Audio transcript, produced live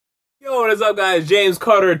what is up, guys? James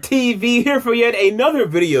Carter TV here for yet another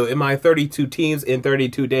video in my 32 teams in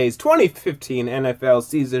 32 days 2015 NFL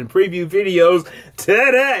season preview videos.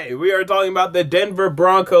 Today, we are talking about the Denver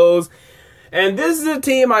Broncos, and this is a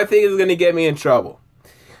team I think is going to get me in trouble.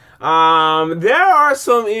 There are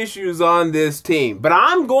some issues on this team, but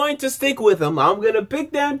I'm going to stick with them. I'm going to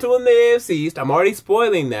pick them to win the AFC East. I'm already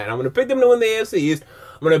spoiling that. I'm going to pick them to win the AFC East.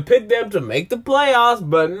 I'm going to pick them to make the playoffs,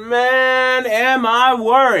 but man, am I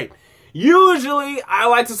worried. Usually, I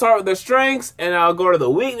like to start with the strengths, and I'll go to the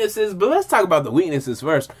weaknesses, but let's talk about the weaknesses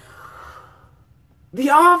first. The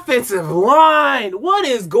offensive line, what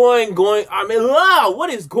is going to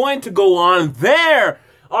go on there?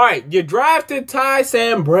 All right, you drafted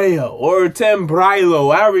Sambrailo, or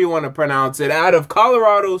Sambrailo, however you want to pronounce it, out of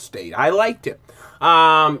Colorado State. I liked him.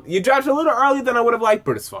 You drafted a little early than I would have liked,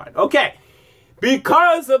 but it's fine. Okay.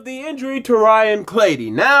 Because of the injury to Ryan Clady,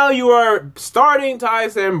 now you are starting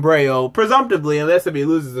Sambrailo, presumptively, unless if he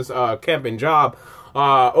loses this camping job,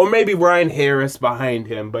 or maybe Ryan Harris behind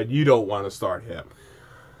him, but you don't want to start him.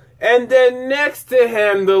 And then next to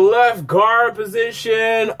him, the left guard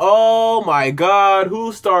position, oh my God,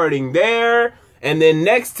 who's starting there? And then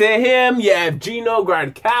next to him, you have Gino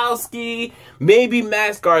Gronkowski. Maybe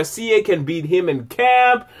Max Garcia can beat him in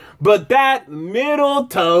camp. But that middle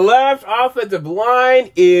to left offensive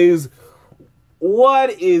line is what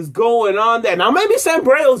is going on there. Now, maybe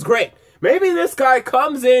Sambrailo's great. Maybe this guy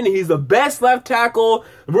comes in, he's the best left tackle,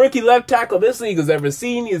 rookie left tackle this league has ever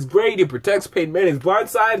seen. He's great. He protects Peyton Manning's blind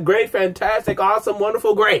side. Great, fantastic, awesome,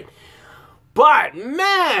 wonderful, great. But,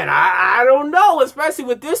 man, I don't know, especially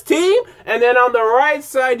with this team. And then on the right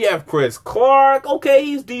side, you have Chris Clark. Okay,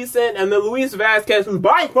 he's decent. And then Luis Vasquez, who's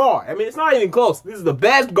by far, I mean, it's not even close. This is the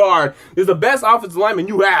best guard. This is the best offensive lineman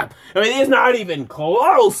you have. I mean, it's not even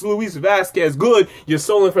close. Luis Vasquez, good. You're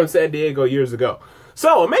stolen from San Diego years ago.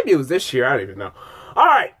 So, maybe it was this year. I don't even know.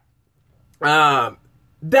 All right.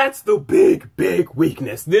 That's the big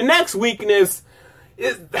weakness. The next weakness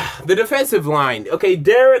is the defensive line. Okay,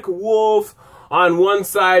 Derek Wolfe on one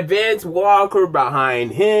side, Vance Walker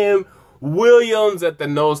behind him, Williams at the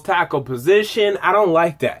nose tackle position. I don't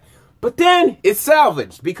like that. But then it's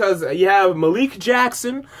salvaged because you have Malik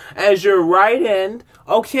Jackson as your right end.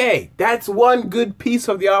 Okay, that's one good piece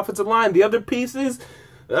of the offensive line. The other pieces,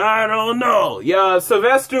 I don't know. Yeah,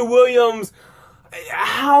 Sylvester Williams,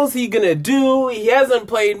 how's he going to do? He hasn't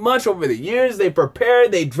played much over the years. They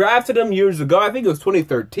prepared. They drafted him years ago. I think it was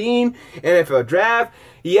 2013 NFL draft.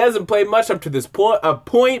 He hasn't played much up to this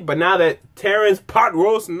point, but now that Terrence Pot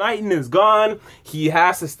Roast Knighton is gone, he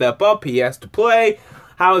has to step up. He has to play.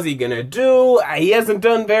 How is he going to do? He hasn't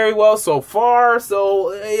done very well so far.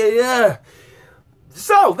 So, yeah.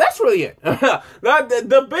 So, that's really it.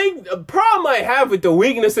 The big problem I have with the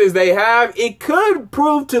weaknesses they have, it could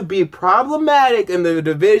prove to be problematic in the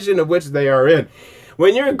division of which they are in.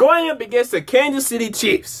 When you're going up against the Kansas City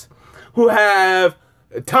Chiefs, who have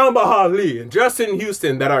Tamba Hali and Justin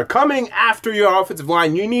Houston that are coming after your offensive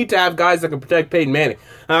line, you need to have guys that can protect Peyton Manning.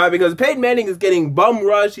 Because Peyton Manning is getting bum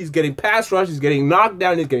rushed, he's getting pass rushed, he's getting knocked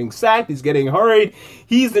down, he's getting sacked, he's getting hurried.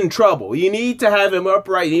 He's in trouble. You need to have him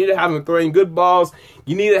upright. You need to have him throwing good balls.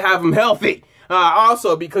 You need to have him healthy.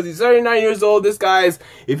 Also, because he's 39 years old, this guy's,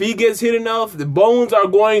 if he gets hit enough, the bones are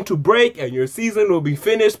going to break and your season will be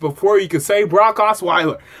finished before you can say Brock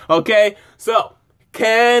Osweiler. Okay? So,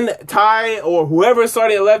 can Ty or whoever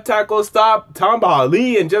starting at left tackle stop Tamba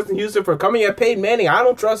Hali and Justin Houston from coming at Peyton Manning? I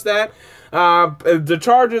don't trust that. The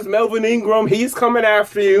Chargers, Melvin Ingram, he's coming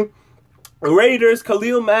after you. Raiders,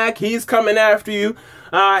 Khalil Mack, he's coming after you.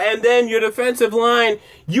 And then your defensive line,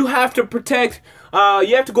 you have to protect.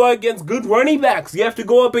 You have to go against good running backs. You have to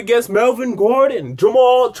go up against Melvin Gordon,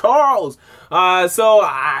 Jamal Charles. So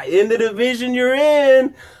in the division you're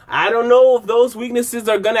in, I don't know if those weaknesses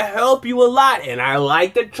are going to help you a lot. And I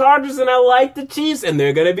like the Chargers and I like the Chiefs, and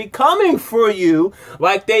they're going to be coming for you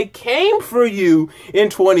like they came for you in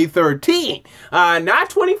 2013. Not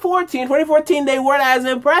 2014. 2014, they weren't as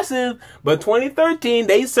impressive, but 2013,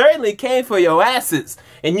 they certainly came for your asses.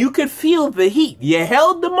 And you could feel the heat. You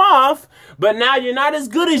held them off, but now you're not as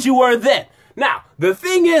good as you were then. Now, the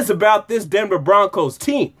thing is about this Denver Broncos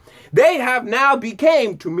team, they have now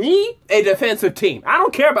became, to me, a defensive team. I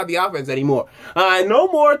don't care about the offense anymore. No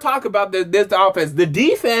more talk about this offense. The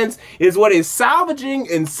defense is what is salvaging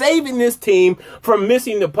and saving this team from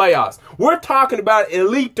missing the playoffs. We're talking about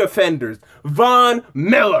elite defenders. Von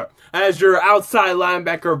Miller as your outside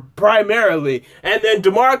linebacker primarily. And then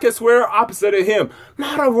DeMarcus Ware opposite of him.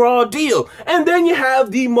 Not a raw deal. And then you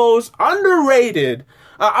have the most underrated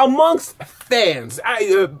amongst fans,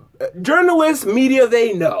 journalists, media,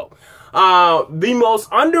 they know. the most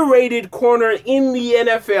underrated corner in the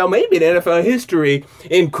NFL, maybe in NFL history,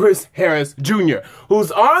 in Chris Harris Jr.,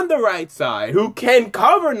 who's on the right side, who can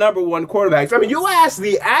cover number one quarterbacks. I mean, you ask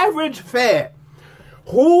the average fan,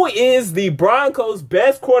 who is the Broncos'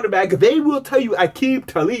 best quarterback? They will tell you Aqib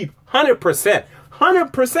Talib, 100%.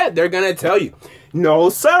 100% they're going to tell you. No,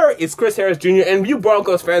 sir, it's Chris Harris Jr., and you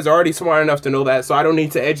Broncos fans are already smart enough to know that, so I don't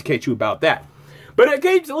need to educate you about that. But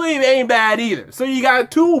Aqib Talib ain't bad either. So you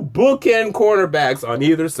got two bookend cornerbacks on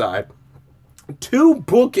either side, two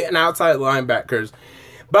bookend outside linebackers.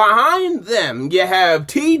 Behind them, you have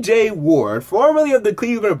T.J. Ward, formerly of the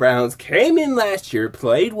Cleveland Browns, came in last year,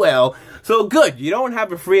 played well, so good. You don't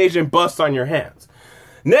have a free agent bust on your hands.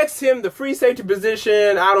 Next to him, the free safety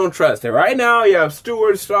position, I don't trust it. Right now, you have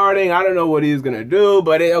Stewart starting. I don't know what he's going to do,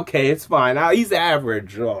 but okay, it's fine. He's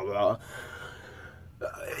average.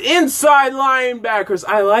 Inside linebackers,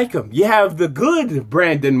 I like him. You have the good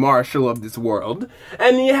Brandon Marshall of this world,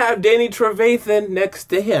 and you have Danny Trevathan next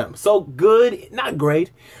to him. So good, not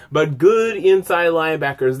great, but good inside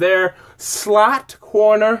linebackers there. Slot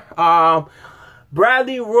corner,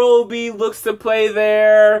 Bradley Roby looks to play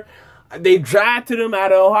there. They drafted him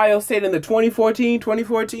out of Ohio State in the 2014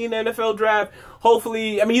 NFL draft.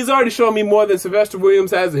 Hopefully, I mean, he's already shown me more than Sylvester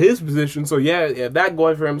Williams has in his position. So, yeah, that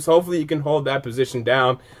going for him. So, hopefully, you can hold that position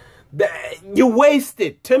down. You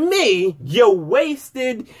wasted, to me, you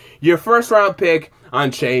wasted your first-round pick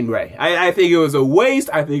on Shane Ray. I think it was a waste.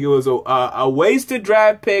 I think it was a wasted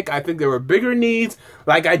draft pick. I think there were bigger needs,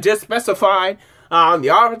 like I just specified, on the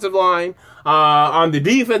offensive line. On the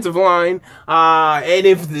defensive line, and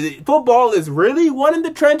if the football is really won in the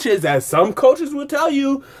trenches, as some coaches will tell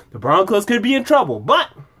you, the Broncos could be in trouble. But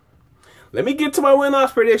let me get to my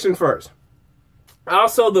win-loss prediction first.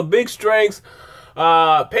 Also, the big strengths,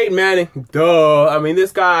 Peyton Manning, duh. I mean,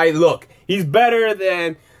 this guy, look, he's better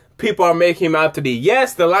than people are making him out to be.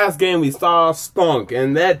 Yes, the last game we saw stunk,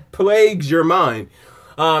 and that plagues your mind.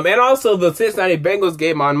 And also, the Cincinnati Bengals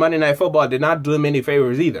game on Monday Night Football did not do him any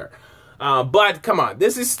favors either. But come on,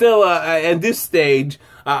 this is still, at this stage,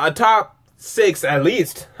 a top 6, at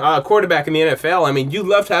least, quarterback in the NFL. I mean, you'd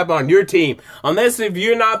love to have him on your team. Unless if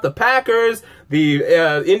you're not the Packers, the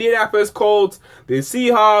Indianapolis Colts, the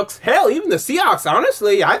Seahawks, hell, even the Seahawks,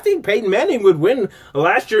 honestly, I think Peyton Manning would win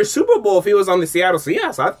last year's Super Bowl if he was on the Seattle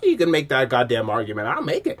Seahawks. I think you can make that goddamn argument. I'll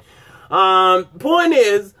make it. Point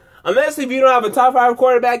is, unless if you don't have a top 5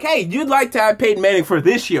 quarterback, hey, you'd like to have Peyton Manning for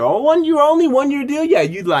this year. Only 1 year deal? Yeah,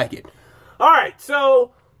 you'd like it. All right,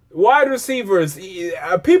 so wide receivers.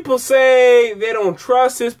 People say they don't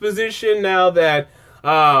trust his position now that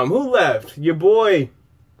who left? Your boy.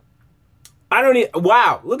 I don't even.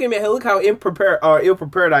 Wow, look at me. Look how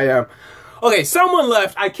ill-prepared I am. Okay, someone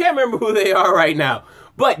left. I can't remember who they are right now.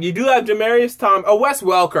 But you do have Demaryius Thomas. Oh, Wes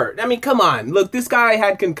Welker. I mean, come on. Look, this guy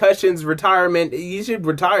had concussions, retirement. He should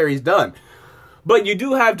retire. He's done. But you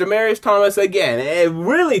do have Demaryius Thomas again. And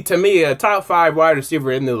really, to me, a top 5 wide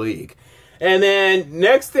receiver in the league. And then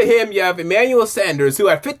next to him, you have Emmanuel Sanders, who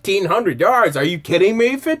had 1,500 yards. Are you kidding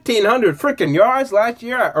me? 1,500 freaking yards last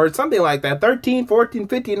year or something like that. 13, 14,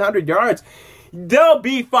 1,500 yards. They'll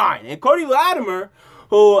be fine. And Cody Latimer,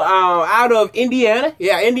 who out of Indiana,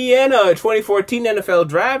 Indiana 2014 NFL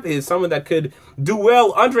draft, is someone that could do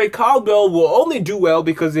well. Andre Caldwell will only do well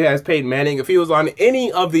because he has Peyton Manning. If he was on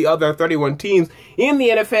any of the other 31 teams in the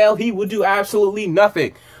NFL, he would do absolutely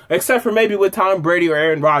nothing. Except for maybe with Tom Brady or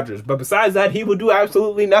Aaron Rodgers. But besides that, he will do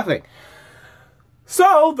absolutely nothing.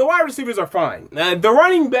 So, the wide receivers are fine. The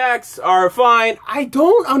running backs are fine. I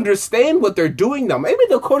don't understand what they're doing, though. Maybe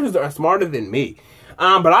the coaches are smarter than me.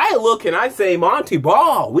 But I look and I say, Monty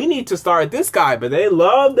Ball, we need to start this guy. But they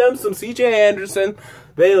love them some C.J. Anderson.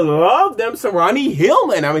 They love them some Ronnie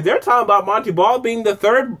Hillman. I mean, they're talking about Monty Ball being the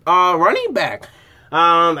third running back.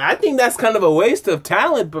 I think that's kind of a waste of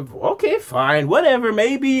talent, but okay, fine, whatever.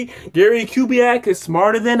 Maybe Gary Kubiak is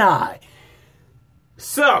smarter than I.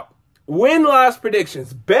 So, win-loss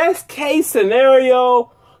predictions. Best case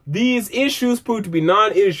scenario, these issues prove to be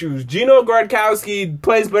non-issues. Gino Gradkowski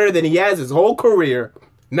plays better than he has his whole career.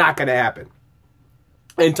 Not going to happen.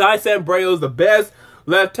 And Ty Sambrailo is the best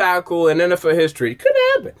left tackle in NFL history. Could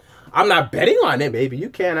happen. I'm not betting on it. Maybe you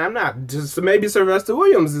can. I'm not. Just maybe Sylvester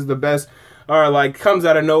Williams is the best. Or like comes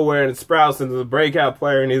out of nowhere and sprouts into the breakout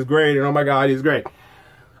player and he's great and oh my god, he's great.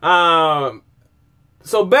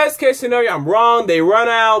 So best case scenario, I'm wrong. They run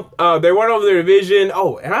out. They run over their division.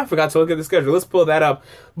 Oh, and I forgot to look at the schedule. Let's pull that up.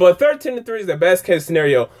 But 13-3 is the best case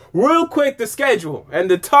scenario. Real quick, the schedule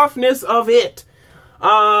and the toughness of it.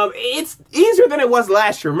 It's easier than it was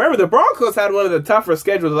last year. Remember, the Broncos had one of the tougher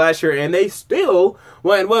schedules last year, and they still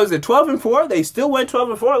went, what was it, 12-4? They still went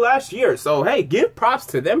 12-4 last year. So, hey, give props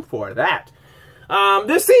to them for that.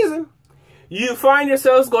 This season, you find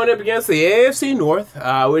yourselves going up against the AFC North,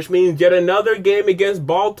 which means yet another game against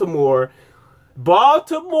Baltimore.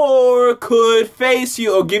 Baltimore could face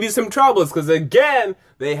you or give you some troubles because, again,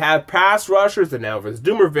 they have pass rushers and Elvis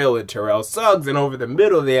Dumerville and Terrell Suggs, and over the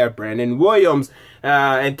middle they have Brandon Williams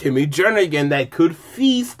and Timmy Jernigan that could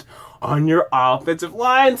feast on your offensive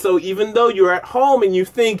line. So even though you're at home and you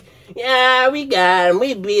think, yeah, we got him,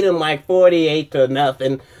 we beat him like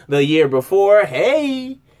 48-0 the year before,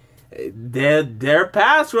 hey, their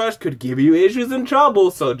pass rush could give you issues and trouble,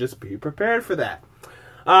 so just be prepared for that.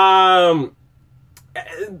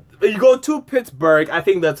 You go to Pittsburgh, I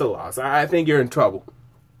think that's a loss. I think you're in trouble.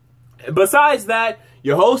 Besides that,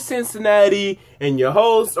 you host Cincinnati, and you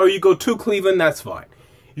go to Cleveland, that's fine.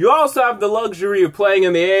 You also have the luxury of playing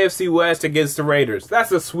in the AFC West against the Raiders.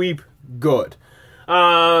 That's a sweep, good.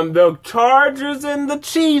 The Chargers and the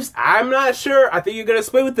Chiefs, I'm not sure. I think you're going to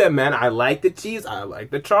split with them, man. I like the Chiefs. I like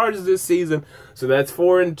the Chargers this season. So that's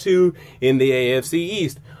 4-2 in the AFC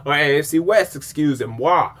East. Or AFC West, excuse me.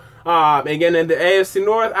 Wow. Again, in the AFC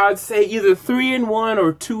North, I would say either 3-1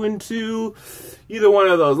 or 2-2. Either one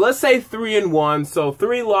of those. Let's say 3-1. So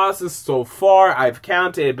 3 losses so far. I've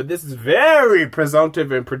counted, but this is very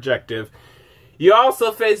presumptive and projective. You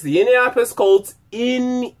also face the Indianapolis Colts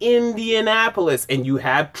in Indianapolis, and you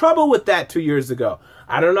had trouble with that 2 years ago.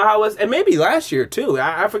 I don't know how it was, and maybe last year too.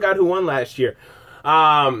 I forgot who won last year.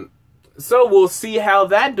 So we'll see how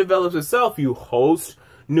that develops itself. You host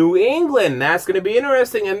New England. That's going to be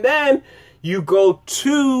interesting. And then you go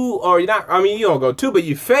to, or you're not, I mean, you don't go to, but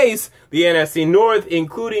you face the NFC North,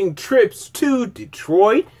 including trips to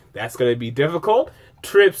Detroit. That's going to be difficult.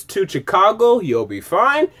 Trips to Chicago, you'll be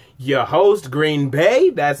fine. You host Green Bay,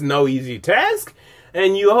 that's no easy task.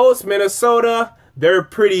 And you host Minnesota, they're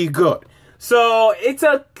pretty good. So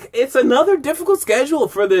it's another difficult schedule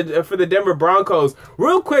for the Denver Broncos.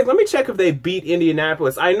 Real quick, let me check if they beat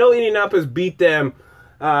Indianapolis. I know Indianapolis beat them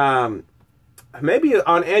maybe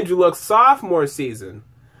on Andrew Luck's sophomore season.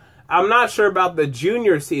 I'm not sure about the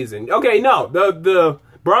junior season. Okay, no, the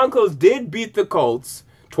Broncos did beat the Colts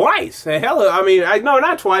twice. Hell, I mean, no,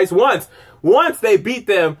 not twice, once. Once they beat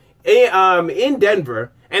them in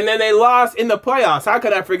Denver, and then they lost in the playoffs. How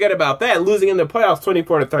could I forget about that? Losing in the playoffs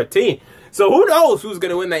 24-13. So who knows who's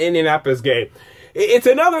going to win the Indianapolis game? It's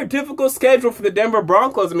another difficult schedule for the Denver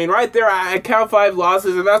Broncos. I mean, right there, I count 5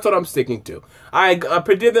 losses, and that's what I'm sticking to. I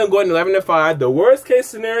predict them going 11-5. The worst case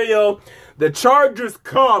scenario, the Chargers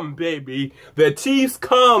come, baby. The Chiefs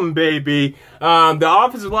come, baby. The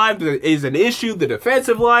offensive line is an issue. The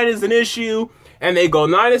defensive line is an issue. And they go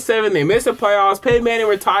 9-7. They miss the playoffs. Peyton Manning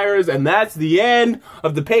retires, and that's the end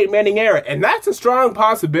of the Peyton Manning era. And that's a strong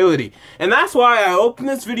possibility. And that's why I opened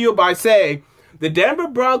this video by saying the Denver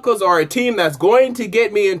Broncos are a team that's going to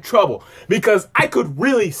get me in trouble, because I could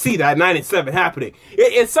really see that 9-7 happening.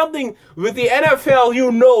 It's something with the NFL,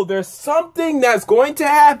 you know, there's something that's going to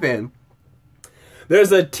happen.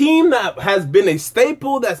 There's a team that has been a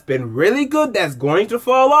staple, that's been really good, that's going to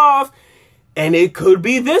fall off. And it could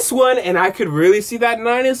be this one, and I could really see that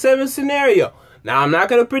 9-7 scenario. Now, I'm not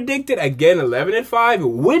going to predict it. Again,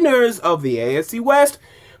 11-5, winners of the AFC West.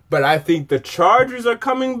 But I think the Chargers are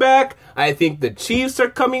coming back. I think the Chiefs are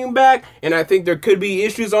coming back. And I think there could be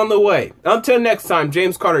issues on the way. Until next time,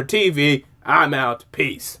 James Carter TV, I'm out.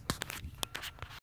 Peace.